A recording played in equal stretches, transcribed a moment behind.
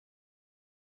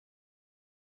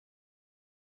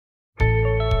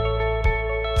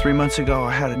3 months ago,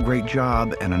 I had a great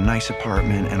job and a nice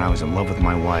apartment, and I was in love with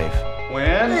my wife.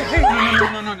 When?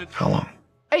 No. How long?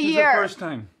 A year. First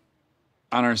time.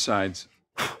 On our sides.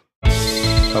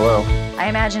 Hello. I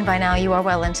imagine by now you are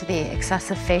well into the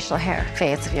excessive facial hair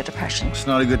phase of your depression. It's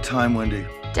not a good time, Wendy.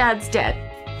 Dad's dead.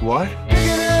 What?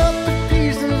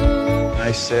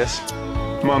 Hi, sis.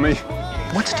 Mommy.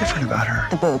 What's different about her?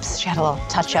 The boobs. She had a little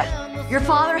touch-up. Your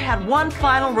father had one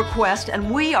final request, and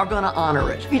we are going to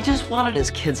honor it. He just wanted his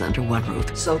kids under one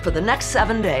roof. So for the next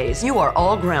 7 days, you are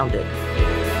all grounded.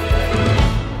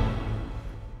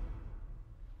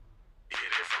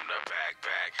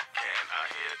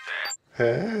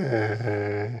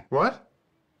 Hey. What?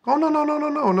 Oh,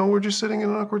 no, we're just sitting in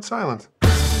an awkward silence.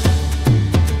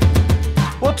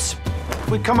 Whoops.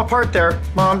 We come apart there.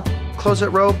 Mom, close that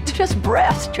robe. It's just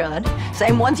breasts, Judd.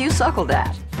 Same ones you suckled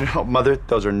at. No, Mother,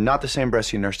 those are not the same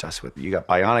breasts you nursed us with. You got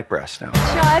bionic breasts now.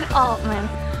 Judd Altman.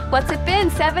 What's it been,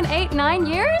 7, 8, 9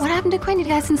 years? What happened to Quinn? You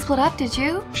guys didn't split up, did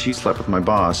you? She slept with my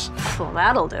boss. Well,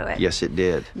 that'll do it. Yes, it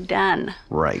did. Done.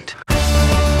 Right.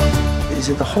 Is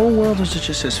it the whole world or is it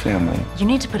just his family? You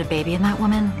need to put a baby in that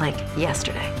woman, like,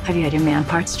 yesterday. Have you had your man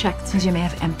parts checked? Since you may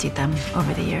have emptied them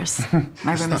over the years.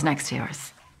 My room is next to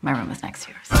yours. My room is next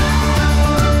to yours.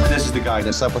 This is the guy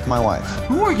that slept with my wife.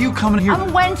 Who are you coming here?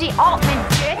 I'm Wendy Altman,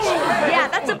 bitch. Yeah,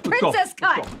 that's a princess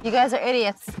cut. You guys are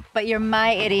idiots, but you're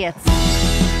my idiots.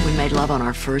 We made love on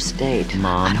our first date.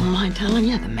 Mom. I don't mind telling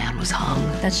you, the man was hung.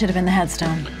 That should have been the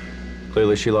headstone.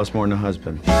 Clearly, she lost more than a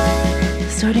husband.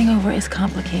 Starting over is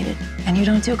complicated, and you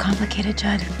don't do complicated,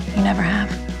 Judd. You never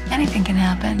have. Anything can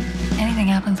happen. Anything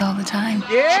happens all the time.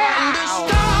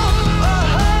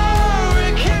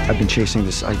 I've been chasing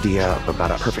this idea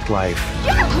about a perfect life.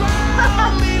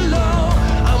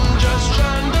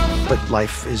 But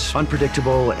life is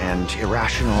unpredictable and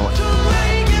irrational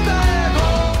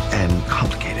and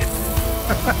complicated.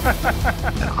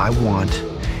 And I want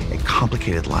a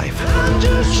complicated life.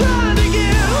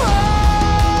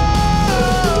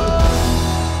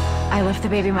 I left the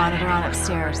baby monitor on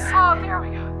upstairs. Oh, there we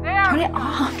go. There. Turn it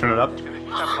off. Turn it up.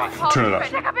 Turn it up.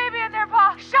 Stick a baby in there,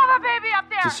 Paul. Shove a baby up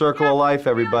there. It's a circle of life,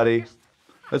 everybody.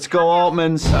 Let's go,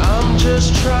 Altmans. I'm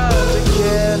just trying to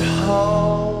get home.